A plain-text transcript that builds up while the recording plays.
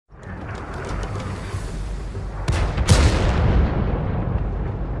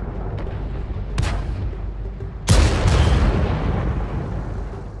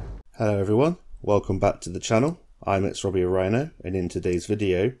Hello everyone, welcome back to the channel. I'm Robbie Rhino, and in today's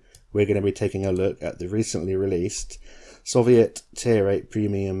video we're going to be taking a look at the recently released Soviet Tier 8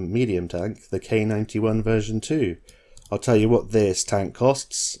 Premium Medium Tank, the K-91 version 2. I'll tell you what this tank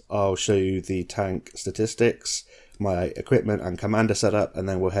costs, I'll show you the tank statistics, my equipment and commander setup, and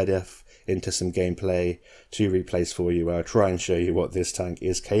then we'll head off into some gameplay to replace for you where I'll try and show you what this tank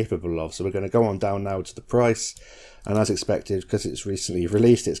is capable of. So we're going to go on down now to the price, and as expected, because it's recently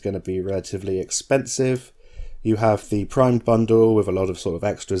released, it's going to be relatively expensive. You have the primed bundle with a lot of sort of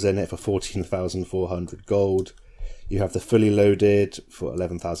extras in it for 14,400 gold. You have the fully loaded for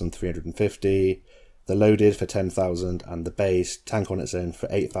 11,350, the loaded for 10,000, and the base tank on its own for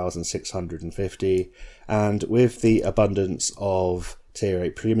 8,650. And with the abundance of Tier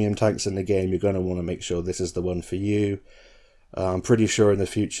 8 premium tanks in the game, you're going to want to make sure this is the one for you. I'm pretty sure in the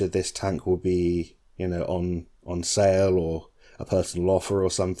future this tank will be, you know, on sale or a personal offer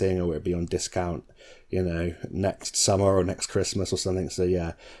or something, or it'll be on discount, you know, next summer or next Christmas or something. So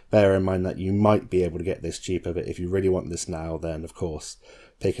yeah, bear in mind that you might be able to get this cheaper, but if you really want this now, then of course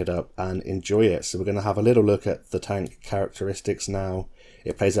pick it up and enjoy it. So we're going to have a little look at the tank characteristics now.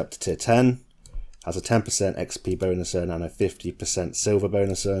 It plays up to tier 10, has a 10% XP bonus earn and a 50% silver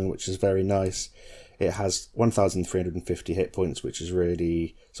bonus earn, which is very nice. It has 1,350 hit points, which is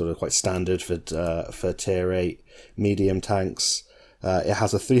really sort of quite standard for tier 8 medium tanks. It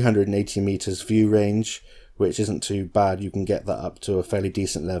has a 380 meters view range, which isn't too bad. You can get that up to a fairly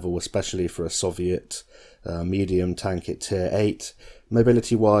decent level, especially for a Soviet medium tank at tier 8.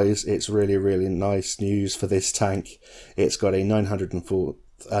 Mobility wise, it's really nice news for this tank. It's got a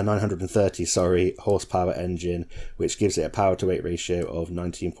 930 horsepower engine, which gives it a power to weight ratio of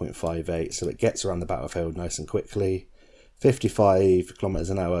 19.58, so it gets around the battlefield nice and quickly. 55 kilometers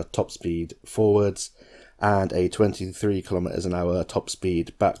an hour top speed forwards and a 23 kilometers an hour top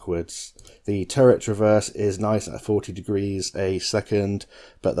speed backwards. The turret traverse is nice at 40 degrees a second,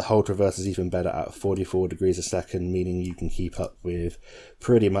 but the hull traverse is even better at 44 degrees a second, meaning you can keep up with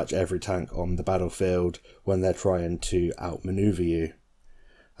pretty much every tank on the battlefield when they're trying to outmaneuver you.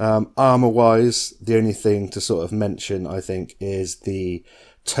 Armour wise, the only thing to sort of mention, I think, is the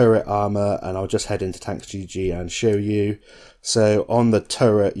turret armour, and I'll just head into Tanks GG and show you. So on the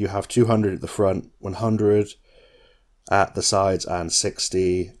turret you have 200 at the front, 100 at the sides and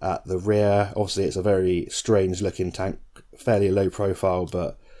 60 at the rear. Obviously it's a very strange looking tank, fairly low profile,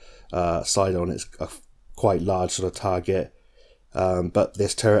 but side on it's a quite large sort of target. But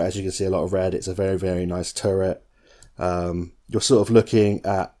this turret, as you can see, a lot of red, it's a very nice turret. You're sort of looking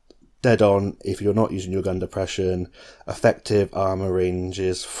at dead on, if you're not using your gun depression, effective armor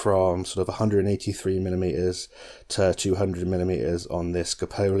ranges from sort of 183mm to 200mm on this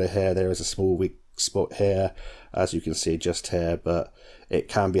cupola here. There is a small weak spot here, as you can see just here, but it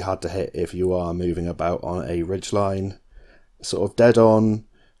can be hard to hit if you are moving about on a ridgeline. Sort of dead on,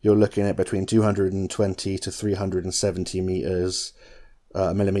 you're looking at between 220 to 370 millimeters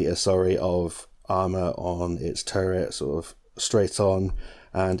of armor on its turret, sort of straight on.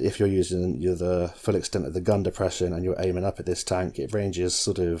 And if you're using the full extent of the gun depression and you're aiming up at this tank, it ranges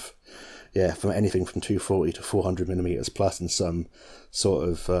sort of, yeah, from anything from 240 to 400mm plus in some sort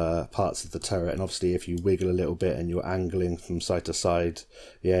of parts of the turret. And obviously if you wiggle a little bit and you're angling from side to side,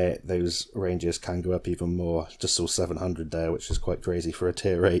 yeah, those ranges can go up even more. Just saw 700 there, which is quite crazy for a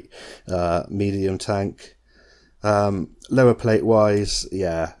tier 8 medium tank. Lower plate wise,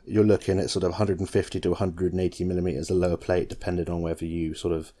 yeah, you're looking at sort of 150 to 180mm a lower plate, depending on whether you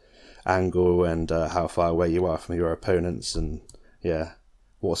sort of angle and how far away you are from your opponents, and yeah,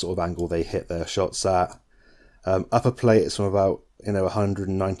 what sort of angle they hit their shots at. Upper plate is from about, you know,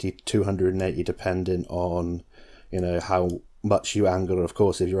 190 to 280, depending on, you know, how much you angle. Of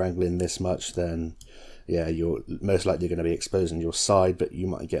course, if you're angling this much, then yeah, you're most likely going to be exposing your side, but you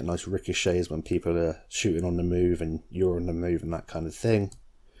might get nice ricochets when people are shooting on the move and you're on the move and that kind of thing.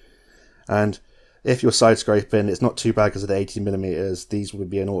 And if you're side scraping, it's not too bad because of the 80mm. These would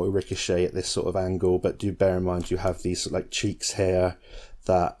be an auto ricochet at this sort of angle, but do bear in mind you have these like cheeks here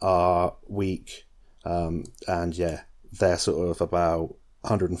that are weak, and yeah, they're sort of about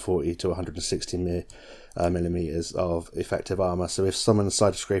 140 to 160 millimeters of effective armor. So if someone's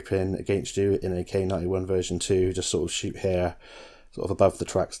side scraping against you in a K-91 version 2, just sort of shoot here, sort of above the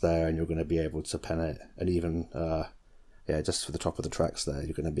tracks there, and you're going to be able to pen it. And even yeah, just for the top of the tracks there,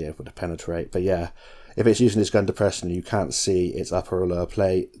 you're going to be able to penetrate. But yeah, if it's using this gun depression, you can't see its upper or lower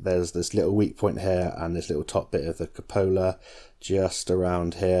plate. There's this little weak point here and this little top bit of the cupola just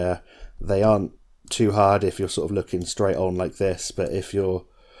around here. They aren't too hard if you're sort of looking straight on like this, but if you're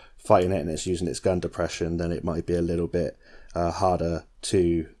fighting it and it's using its gun depression, then it might be a little bit harder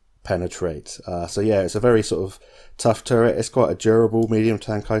to penetrate. So yeah, it's a very sort of tough turret. It's quite a durable medium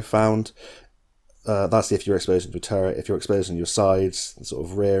tank, I found. That's if you're exposing your turret. If you're exposing your sides, the sort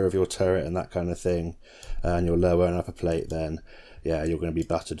of rear of your turret and that kind of thing, and your lower and upper plate, then yeah, you're going to be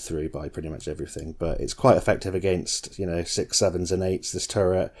battered through by pretty much everything. But it's quite effective against, you know, 6, 7s and 8s, this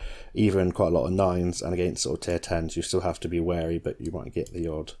turret, even quite a lot of 9s, and against sort of tier 10s you still have to be wary, but you might get the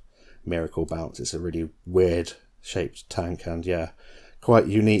odd miracle bounce. It's a really weird shaped tank, and yeah, quite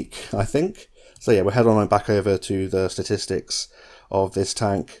unique, I think. So yeah, we'll head on back over to the statistics of this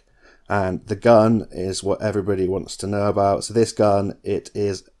tank. And the gun is what everybody wants to know about. So this gun, it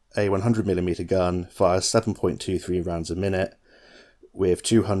is a 100mm gun, fires 7.23 rounds a minute with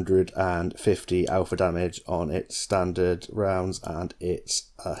 250 alpha damage on its standard rounds and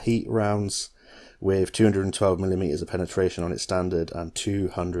its heat rounds, with 212mm of penetration on its standard and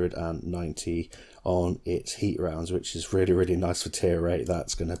 290 on its heat rounds, which is really, really nice for tier 8.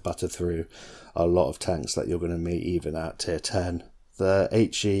 That's going to butter through a lot of tanks that you're going to meet even at tier 10. The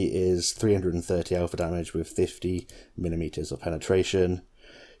HE is 330 alpha damage with 50mm of penetration.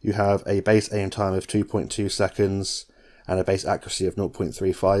 You have a base aim time of 2.2 seconds and a base accuracy of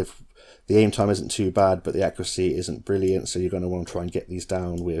 0.35. The aim time isn't too bad, but the accuracy isn't brilliant, so you're going to want to try and get these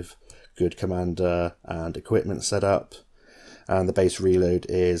down with good commander and equipment setup. And the base reload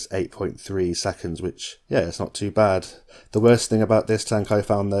is 8.3 seconds, which, yeah, it's not too bad. The worst thing about this tank I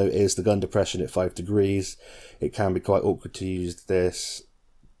found, though, is the gun depression at 5 degrees. It can be quite awkward to use this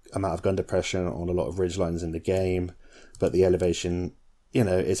amount of gun depression on a lot of ridgelines in the game, but the elevation, you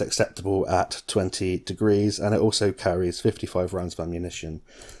know, is acceptable at 20 degrees, and it also carries 55 rounds of ammunition,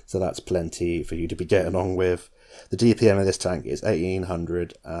 so that's plenty for you to be getting on with. The DPM of this tank is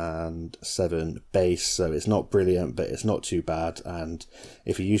 1807 base, so it's not brilliant, but it's not too bad, and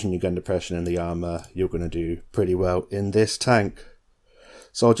if you're using your gun depression in the armour, you're going to do pretty well in this tank.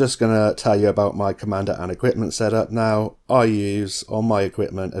 So I'm just going to tell you about my commander and equipment setup now. I use, on my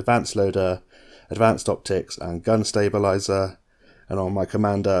equipment, advanced loader, advanced optics and gun stabilizer, and on my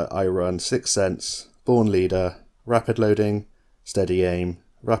commander I run 6th Sense, Born Leader, rapid loading, steady aim,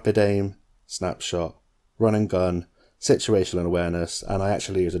 rapid aim, snapshot, run and gun, situational awareness, and I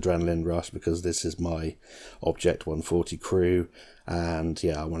actually use adrenaline rush because this is my Object 140 crew, and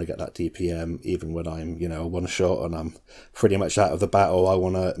yeah, I want to get that DPM even when I'm, you know, a one shot and I'm pretty much out of the battle. I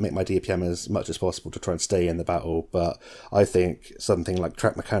want to make my DPM as much as possible to try and stay in the battle, but I think something like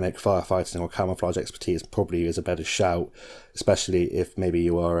track mechanic, firefighting or camouflage expertise probably is a better shout, especially if maybe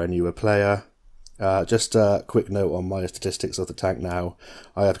you are a newer player. Just a quick note on my statistics of the tank now.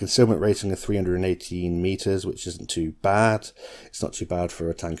 I have a concealment rating of 318 meters, which isn't too bad. It's not too bad for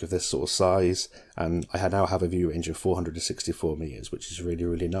a tank of this sort of size, and I now have a view range of 464 meters, which is really,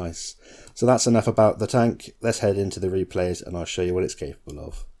 really nice. So that's enough about the tank. Let's head into the replays and I'll show you what it's capable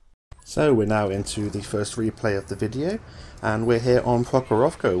of. So we're now into the first replay of the video, and we're here on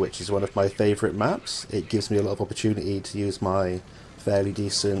Prokhorovka, which is one of my favourite maps. It gives me a lot of opportunity to use my fairly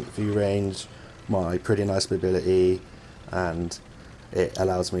decent view range, my pretty nice mobility, and it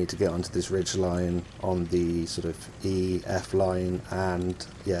allows me to get onto this ridge line on the sort of EF line and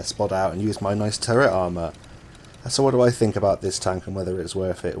yeah, spot out and use my nice turret armour. So what do I think about this tank and whether it's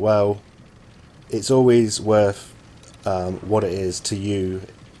worth it? Well, it's always worth what it is to you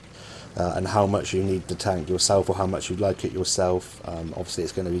and how much you need the tank yourself or how much you like it yourself. Obviously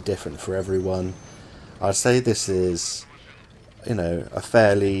it's going to be different for everyone. I'd say this is, you know, a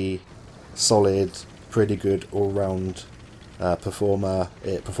fairly solid, pretty good all-round performer.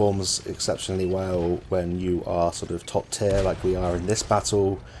 It performs exceptionally well when you are sort of top tier like we are in this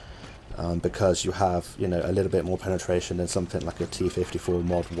battle, because you have, you know, a little bit more penetration than something like a T54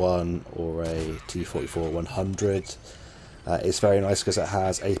 Mod 1 or a T44 100. It's very nice because it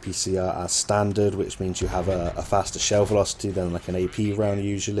has APCR as standard, which means you have a faster shell velocity than like an AP round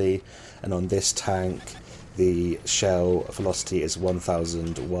usually, and on this tank the shell velocity is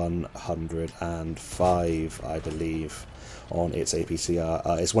 1105, I believe, on its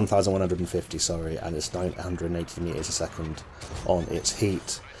APCR. It's 1150, sorry, and it's 980 meters a second on its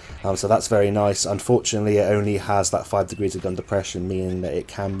heat. So that's very nice. Unfortunately, it only has that 5 degrees of gun depression, meaning that it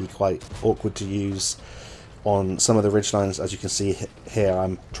can be quite awkward to use on some of the ridgelines. As you can see here,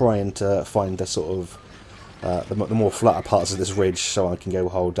 I'm trying to find the sort of the more flatter parts of this ridge so I can go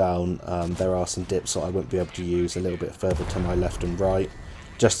hold down. There are some dips that I won't be able to use a little bit further to my left and right,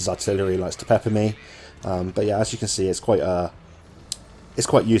 just as artillery likes to pepper me. But yeah, as you can see, it's quite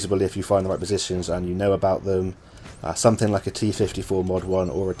usable if you find the right positions and you know about them. Something like a T54 Mod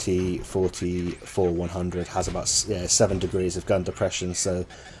 1 or a T44 100 has about 7 degrees of gun depression, so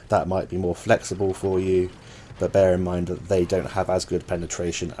that might be more flexible for you. but bear in mind that they don't have as good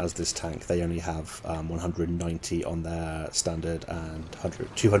penetration as this tank. They only have 190 on their standard and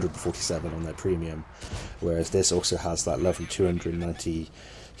 247 on their premium, whereas this also has that lovely 290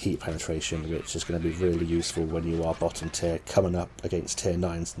 heat penetration, which is going to be really useful when you are bottom tier coming up against tier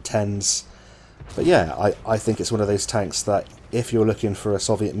 9s and 10s. But yeah, I think it's one of those tanks that if you're looking for a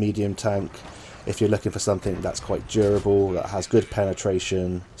Soviet medium tank, if you're looking for something that's quite durable, that has good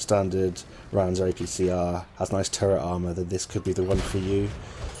penetration, standard rounds or APCR, has nice turret armour, then this could be the one for you.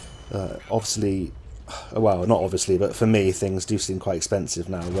 Obviously, well, not obviously, but for me, things do seem quite expensive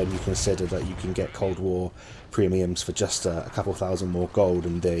now when you consider that you can get Cold War premiums for just a couple thousand more gold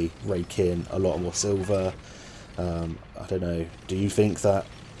and they rake in a lot more silver. I don't know, do you think that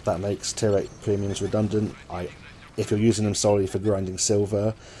makes tier 8 premiums redundant? If you're using them solely for grinding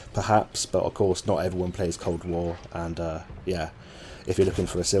silver, perhaps, but of course not everyone plays Cold War, and yeah, if you're looking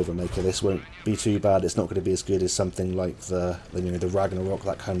for a silver maker, this won't be too bad. It's not going to be as good as something like the Ragnarok,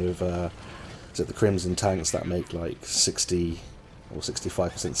 that kind of is it the Crimson tanks that make like 60 or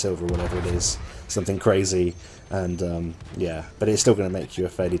 65% silver or whatever it is, something crazy, and yeah, but it's still going to make you a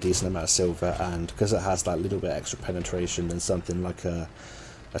fairly decent amount of silver, and because it has that little bit extra penetration than something like a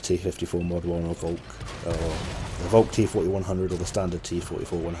T54 Mod 1 or Volk, or the Volk T4100 or the standard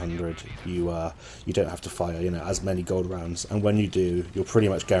T44-100, you don't have to fire, you know, as many gold rounds, and when you do, you're pretty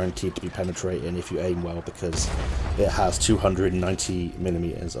much guaranteed to be penetrating if you aim well, because it has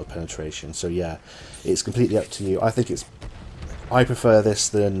 290mm of penetration. So yeah, it's completely up to you. I prefer this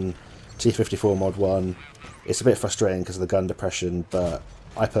than T54 Mod 1. It's a bit frustrating because of the gun depression, but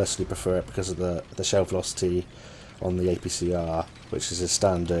I personally prefer it because of the shell velocity on the APCR, which is a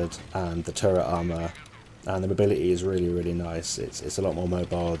standard, and the turret armour, and the mobility is really, really nice. It's a lot more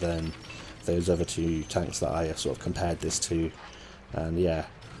mobile than those other two tanks that I sort of compared this to, and yeah,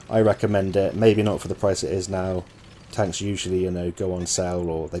 I recommend it. Maybe not for the price it is now. Tanks usually, you know, go on sale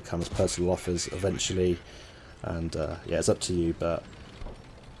or they come as personal offers eventually, and yeah, it's up to you, but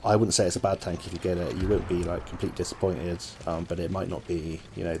I wouldn't say it's a bad tank if you get it. You won't be like completely disappointed, but it might not be,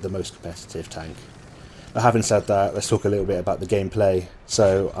 you know, the most competitive tank. But having said that, let's talk a little bit about the gameplay.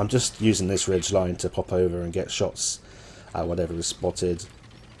 So I'm just using this ridge line to pop over and get shots at whatever is spotted.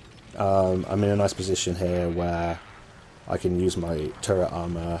 I'm in a nice position here where I can use my turret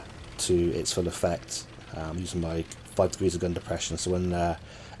armour to its full effect. I'm using my 5 degrees of gun depression, so when they're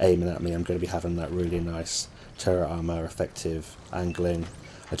aiming at me, I'm going to be having that really nice turret armour effective angling.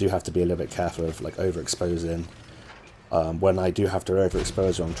 I do have to be a little bit careful of like overexposing. When I do have to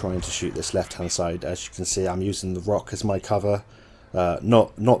overexpose, I'm trying to shoot this left-hand side. As you can see, I'm using the rock as my cover.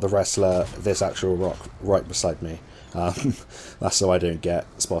 Not the wrestler, this actual rock right beside me. That's so I don't get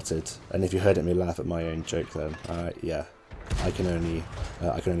spotted. And if you heard me laugh at my own joke, then yeah, I can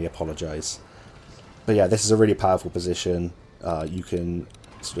only apologise. But yeah, this is a really powerful position. You can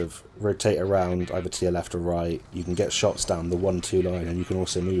sort of rotate around either to your left or right. You can get shots down the 1-2 line, and you can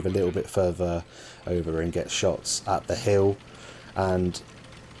also move a little bit further over and get shots at the hill. And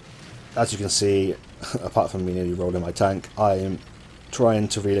as you can see, apart from me nearly rolling my tank, I'm trying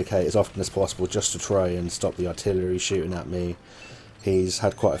to relocate as often as possible just to try and stop the artillery shooting at me. He's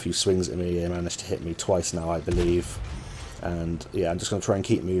had quite a few swings at me. He managed to hit me twice now, I believe. And yeah, I'm just going to try and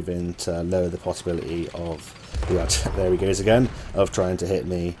keep moving to lower the possibility of there he goes again, of trying to hit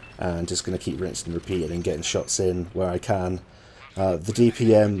me, and just going to keep rinsing and repeating and getting shots in where I can. The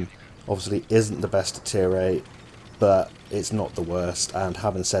DPM obviously isn't the best at tier 8, but it's not the worst, and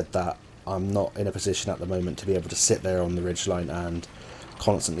having said that, I'm not in a position at the moment to be able to sit there on the ridgeline and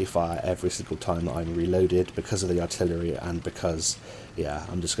constantly fire every single time that I'm reloaded because of the artillery, and because, yeah,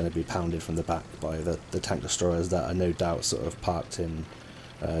 I'm just going to be pounded from the back by the tank destroyers that are no doubt sort of parked in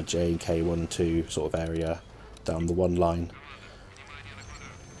J and K-91-2 sort of area down the one line.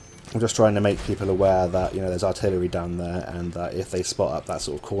 I'm just trying to make people aware that, you know, there's artillery down there, and that if they spot up that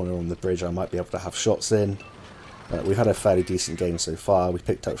sort of corner on the bridge, I might be able to have shots in. We've had a fairly decent game so far. We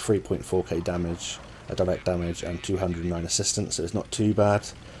picked up 3.4k damage, direct damage, and 209 assistance, so it's not too bad.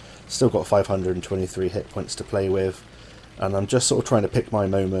 Still got 523 hit points to play with, and I'm just sort of trying to pick my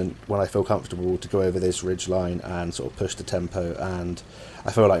moment when I feel comfortable to go over this ridge line and sort of push the tempo, and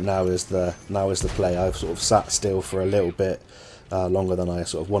I feel like now is the play. I've sort of sat still for a little bit longer than I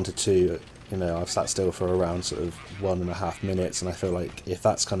sort of wanted to. You know, I've sat still for around sort of 1.5 minutes, and I feel like if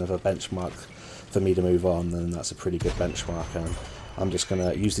that's kind of a benchmark for me to move on, then that's a pretty good benchmark, and I'm just going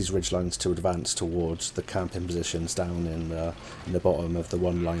to use these ridge lines to advance towards the camping positions down in the bottom of the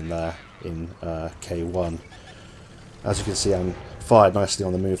one line there in K1. As you can see, I'm fired nicely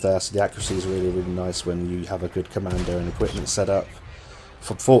on the move there, so the accuracy is really, really nice when you have a good commander and equipment set up.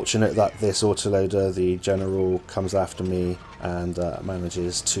 Fortunate that this autoloader, the general, comes after me and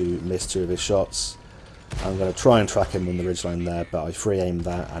manages to miss 2 of his shots. I'm going to try and track him on the ridgeline there, but I free aim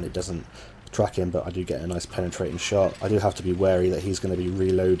that and it doesn't track him, but I do get a nice penetrating shot. I do have to be wary that he's going to be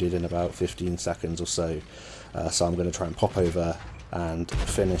reloaded in about 15 seconds or so, so I'm going to try and pop over and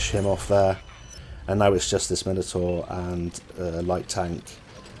finish him off there. And now it's just this Minotaur and light tank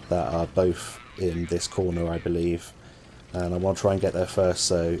that are both in this corner, I believe. And I want to try and get there first,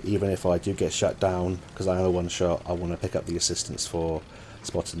 so even if I do get shut down, because I am a one shot, I want to pick up the assistance for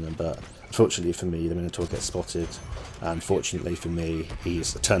spotting them. But unfortunately for me, the Minotaur gets spotted, and fortunately for me,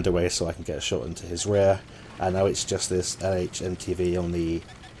 he's turned away so I can get a shot into his rear. And now it's just this LHMTV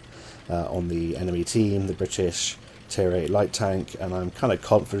on the enemy team, the British Tier 8 light tank, and I'm kind of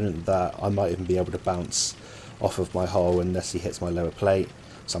confident that I might even be able to bounce off of my hull unless he hits my lower plate.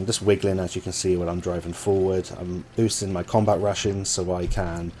 So I'm just wiggling, as you can see, when I'm driving forward. I'm boosting my combat rations so I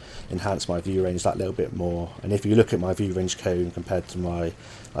can enhance my view range that little bit more. And if you look at my view range cone compared to my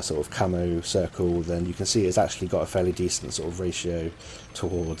sort of camo circle, then you can see it's actually got a fairly decent sort of ratio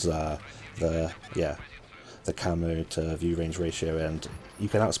towards the camo to view range ratio, and you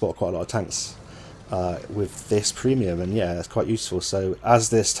can outspot quite a lot of tanks with this premium, and yeah, that's quite useful. So as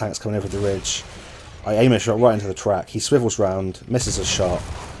this tank's coming over the ridge, I aim a shot right into the track, he swivels round, misses a shot,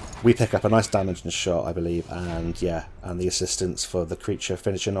 we pick up a nice damage and shot, I believe, and yeah, and the assistance for the creature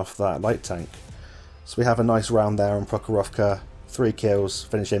finishing off that light tank. So we have a nice round there on Prokhorovka, 3 kills,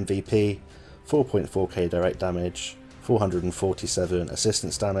 finish MVP, 4.4k direct damage, 447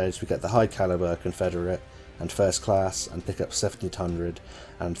 assistance damage. We get the high caliber Confederate and first class and pick up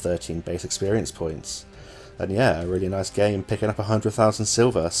 1713 base experience points. And yeah, a really nice game, picking up 100,000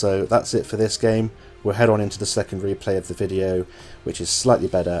 silver. So that's it for this game. We'll head on into the second replay of the video, which is slightly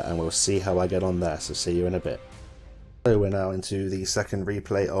better, and we'll see how I get on there, so see you in a bit. So we're now into the second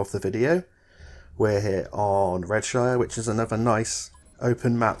replay of the video. We're here on Redshire, which is another nice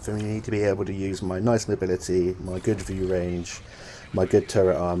open map for me to be able to use my nice mobility, my good view range, my good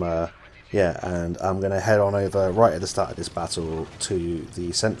turret armour. Yeah, and I'm going to head on over right at the start of this battle to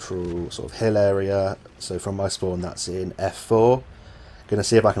the central sort of hill area. So from my spawn, that's in F4. Going to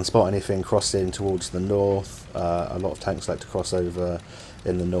see if I can spot anything crossing towards the north. A lot of tanks like to cross over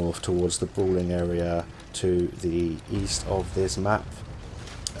in the north towards the brawling area to the east of this map.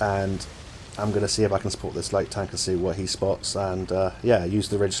 And I'm going to see if I can spot this light tank and see what he spots. And yeah, use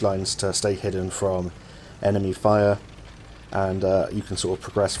the ridge lines to stay hidden from enemy fire. And you can sort of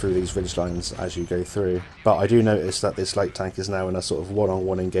progress through these ridge lines as you go through. But I do notice that this light tank is now in a sort of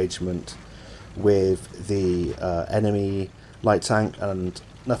one-on-one engagement with the enemy light tank, and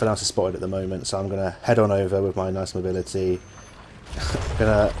nothing else is spotted at the moment, so I'm going to head on over with my nice mobility. Going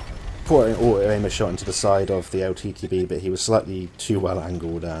to put an auto-aim a shot into the side of the LTTB, but he was slightly too well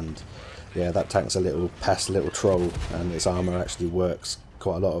angled, and yeah, that tank's a little pest, a little troll, and its armour actually works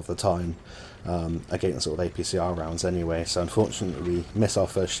quite a lot of the time against sort of APCR rounds anyway. So unfortunately we miss our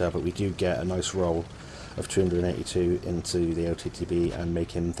first shot, but we do get a nice roll of 282 into the LTTB and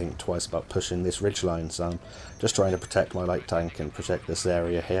make him think twice about pushing this ridgeline. So I'm just trying to protect my light tank and protect this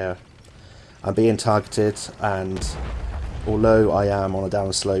area here. I'm being targeted, and although I am on a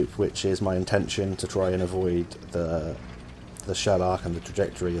downslope, which is my intention to try and avoid the shell arc and the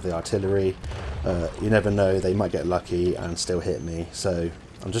trajectory of the artillery, you never know, they might get lucky and still hit me. So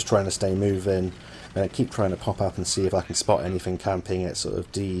I'm just trying to stay moving, and I keep trying to pop up and see if I can spot anything camping at sort of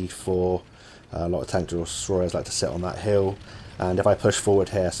D4. A lot of tank destroyers like to sit on that hill, and if I push forward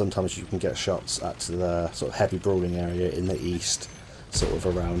here, sometimes you can get shots at the sort of heavy brawling area in the east, sort of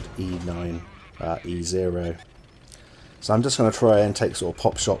around E9, E0. So I'm just going to try and take sort of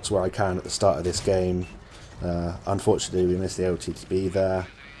pop shots where I can at the start of this game. Unfortunately, we missed the LTTB there,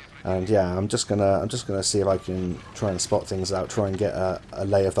 and yeah, I'm just gonna see if I can try and spot things out, try and get a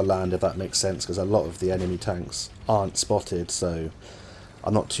lay of the land, if that makes sense, because a lot of the enemy tanks aren't spotted, so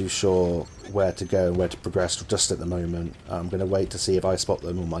I'm not too sure where to go and where to progress just at the moment. I'm going to wait to see if I spot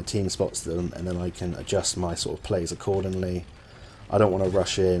them or my team spots them, and then I can adjust my sort of plays accordingly. I don't want to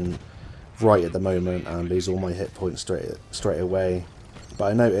rush in right at the moment and lose all my hit points straight away. But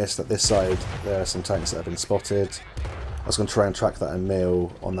I noticed that this side there are some tanks that have been spotted. I was going to try and track that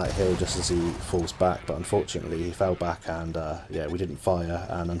Emil on that hill just as he falls back, but unfortunately he fell back, and yeah, we didn't fire,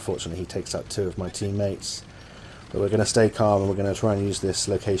 and unfortunately he takes out 2 of my teammates. But we're going to stay calm, and we're going to try and use this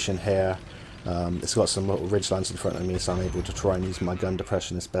location here. It's got some little ridge lines in front of me, so I'm able to try and use my gun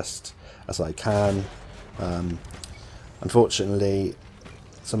depression as best as I can. Unfortunately,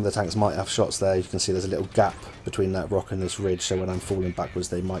 some of the tanks might have shots there. You can see there's a little gap between that rock and this ridge, so when I'm falling backwards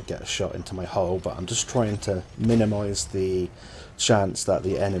they might get a shot into my hull, but I'm just trying to minimise the chance that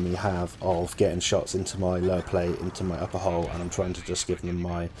the enemy have of getting shots into my lower plate, into my upper hull, and I'm trying to just give them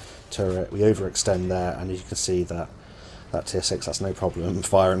my turret. We overextend there, and you can see that tier 6, that's no problem,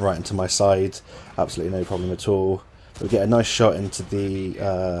 firing right into my side, absolutely no problem at all. We get a nice shot into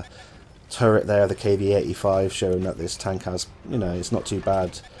the turret there, the KV-85, showing that this tank has, you know, it's not too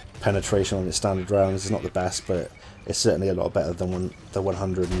bad penetration on its standard rounds. It's not the best, but it's certainly a lot better than the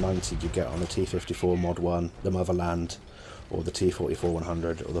 190 you get on the T-54 Mod 1, the Motherland, or the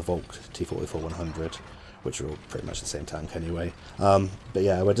T-44-100, or the Volk T-44-100, which are all pretty much the same tank anyway. But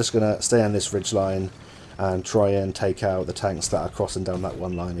yeah, we're just going to stay on this ridge line and try and take out the tanks that are crossing down that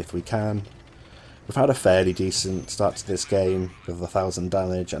one line if we can. We've had a fairly decent start to this game with 1000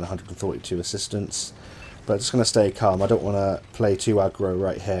 damage and 142 assistance, but I'm just going to stay calm. I don't want to play too aggro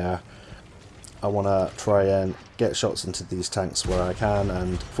right here. I want to try and get shots into these tanks where I can,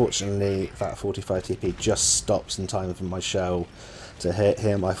 and fortunately that 45 TP just stops in time for my shell to hit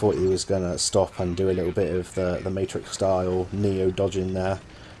him. I thought he was going to stop and do a little bit of the Matrix style Neo dodging there,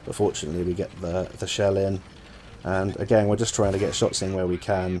 but fortunately we get the shell in, and again we're just trying to get shots in where we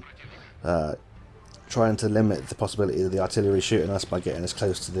can, trying to limit the possibility of the artillery shooting us by getting as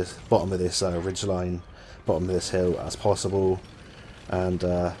close to the bottom of this ridge line, bottom of this hill as possible. And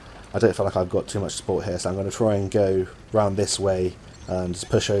I don't feel like I've got too much support here, so I'm going to try and go round this way and just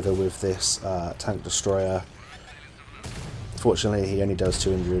push over with this tank destroyer. Fortunately he only does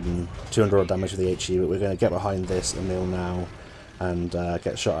 200 odd damage with the HE, but we're going to get behind this Emil now and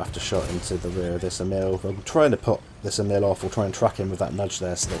get shot after shot into the rear of this Emil. I'm trying to put this Emil off, or try and track him with that nudge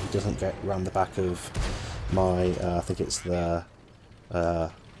there so that he doesn't get around the back of my, I think it's the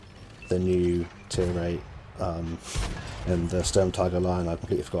new tier 8 in the Storm Tiger line. I've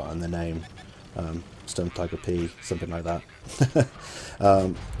completely forgotten the name. Storm Tiger P, something like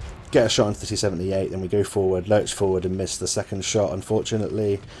that. Get a shot into the T-78, then we go forward, lurch forward and miss the second shot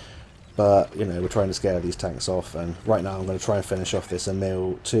unfortunately. But, you know, we're trying to scare these tanks off, and right now I'm going to try and finish off this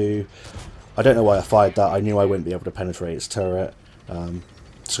Emil 2. I don't know why I fired that. I knew I wouldn't be able to penetrate its turret.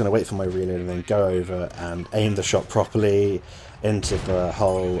 Just going to wait for my reload and then go over and aim the shot properly into the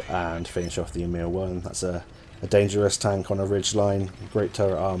hull and finish off the Emil 1. That's a dangerous tank on a ridge line. Great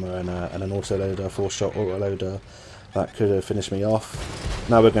turret armour and an autoloader, 4-shot autoloader. That could have finished me off.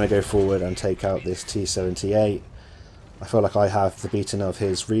 Now we're going to go forward and take out this T-78. I feel like I have the beating of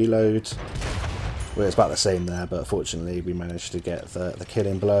his reload. Well, it's about the same there, but fortunately we managed to get the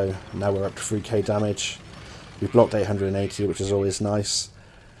killing blow. Now we're up to 3k damage. We've blocked 880, which is always nice.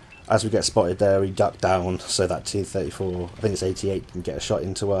 As we get spotted there, we duck down so that T-34, I think it's 88, can get a shot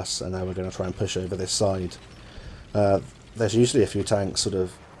into us, and now we're going to try and push over this side. There's usually a few tanks sort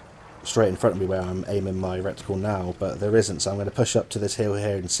of straight in front of me where I'm aiming my reticle now, but there isn't, so I'm going to push up to this hill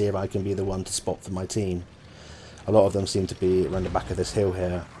here and see if I can be the one to spot for my team. A lot of them seem to be around the back of this hill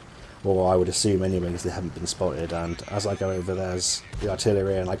here, or I would assume anyway, because they haven't been spotted. And as I go over, there's the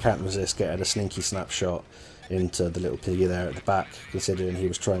artillery, and I can't resist getting a sneaky snapshot into the little piggy there at the back, considering he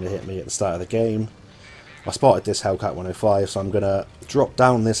was trying to hit me at the start of the game. I spotted this Hellcat 105, so I'm going to drop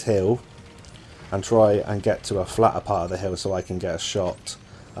down this hill and try and get to a flatter part of the hill so I can get a shot,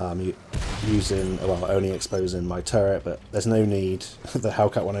 using, well, only exposing my turret, but there's no need. The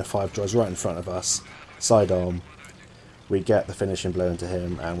Hellcat 105 drives right in front of us, sidearm. We get the finishing blow into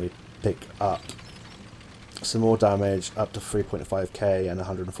him, and we pick up some more damage, up to 3.5k and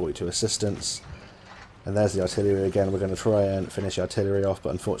 142 assistance. And there's the artillery again. We're going to try and finish the artillery off,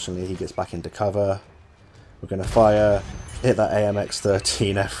 but unfortunately he gets back into cover. We're going to fire, hit that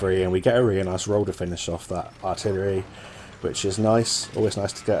AMX-13 F3, and we get a really nice roll to finish off that artillery, which is nice. Always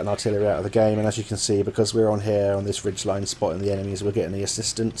nice to get an artillery out of the game. And as you can see, because we're on here on this ridge line spotting the enemies, we're getting the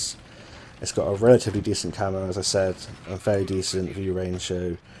assistance. It's got a relatively decent camera, as I said, and very decent view range,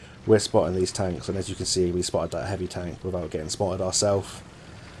 so we're spotting these tanks, and as you can see we spotted that heavy tank without getting spotted ourselves.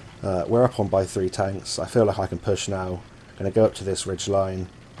 We're up on by 3 tanks. I feel like I can push now. I'm going to go up to this ridge line,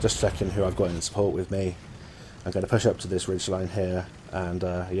 just checking who I've got in support with me. I'm going to push up to this ridge line here, and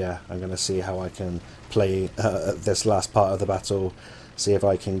yeah, I'm going to see how I can play this last part of the battle, see if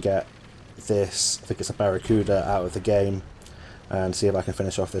I can get this, I think it's a Barracuda, out of the game, and see if I can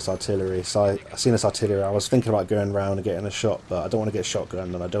finish off this artillery. So I've seen this artillery, I was thinking about going round and getting a shot, but I don't want to get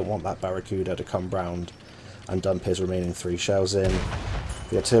shotgunned, and I don't want that Barracuda to come round and dump his remaining 3 shells in.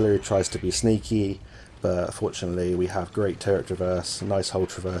 The artillery tries to be sneaky, but fortunately we have great turret traverse, nice hull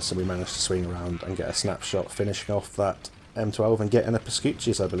traverse, and we managed to swing around and get a snapshot finishing off that M12 and getting a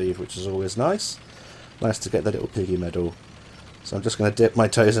Pascucci's, I believe, which is always nice. Nice to get the little piggy medal. So I'm just going to dip my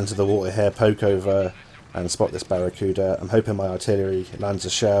toes into the water here, poke over and spot this Barracuda. I'm hoping my artillery lands a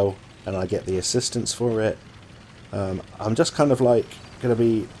shell and I get the assistance for it. I'm just kind of like going to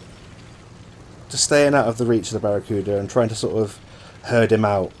be just staying out of the reach of the Barracuda and trying to sort of herd him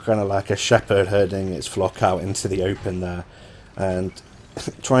out, kind of like a shepherd herding its flock out into the open there. And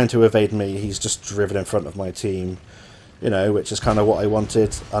trying to evade me, he's just driven in front of my team, you know, which is kind of what I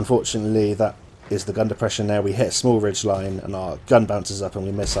wanted. Unfortunately, that is the gun depression there. We hit a small ridge line and our gun bounces up and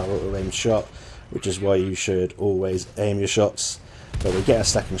we miss our auto-aim shot, which is why you should always aim your shots. But we get a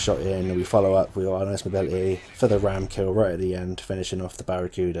second shot in and we follow up with our nice mobility for the ram kill right at the end, finishing off the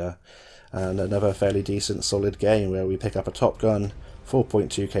Barracuda. And another fairly decent solid game where we pick up a top gun,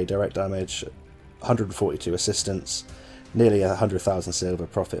 4.2k direct damage, 142 assistance, nearly 100,000 silver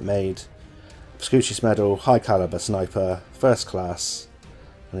profit made. Scucci's medal, high caliber sniper, first class,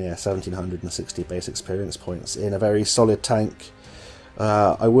 and yeah, 1760 base experience points in a very solid tank.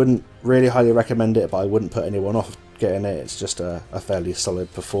 I wouldn't really highly recommend it, but I wouldn't put anyone off getting it. It's just a fairly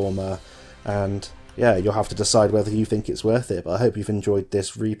solid performer, and yeah, you'll have to decide whether you think it's worth it. But I hope you've enjoyed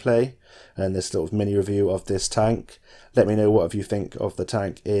this replay and this little mini review of this tank. Let me know what you think of the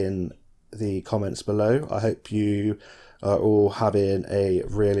tank in the comments below. I hope you are all having a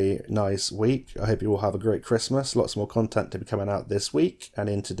really nice week. I hope you all have a great Christmas. Lots more content to be coming out this week and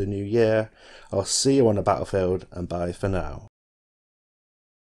into the new year. I'll see you on the battlefield, and bye for now.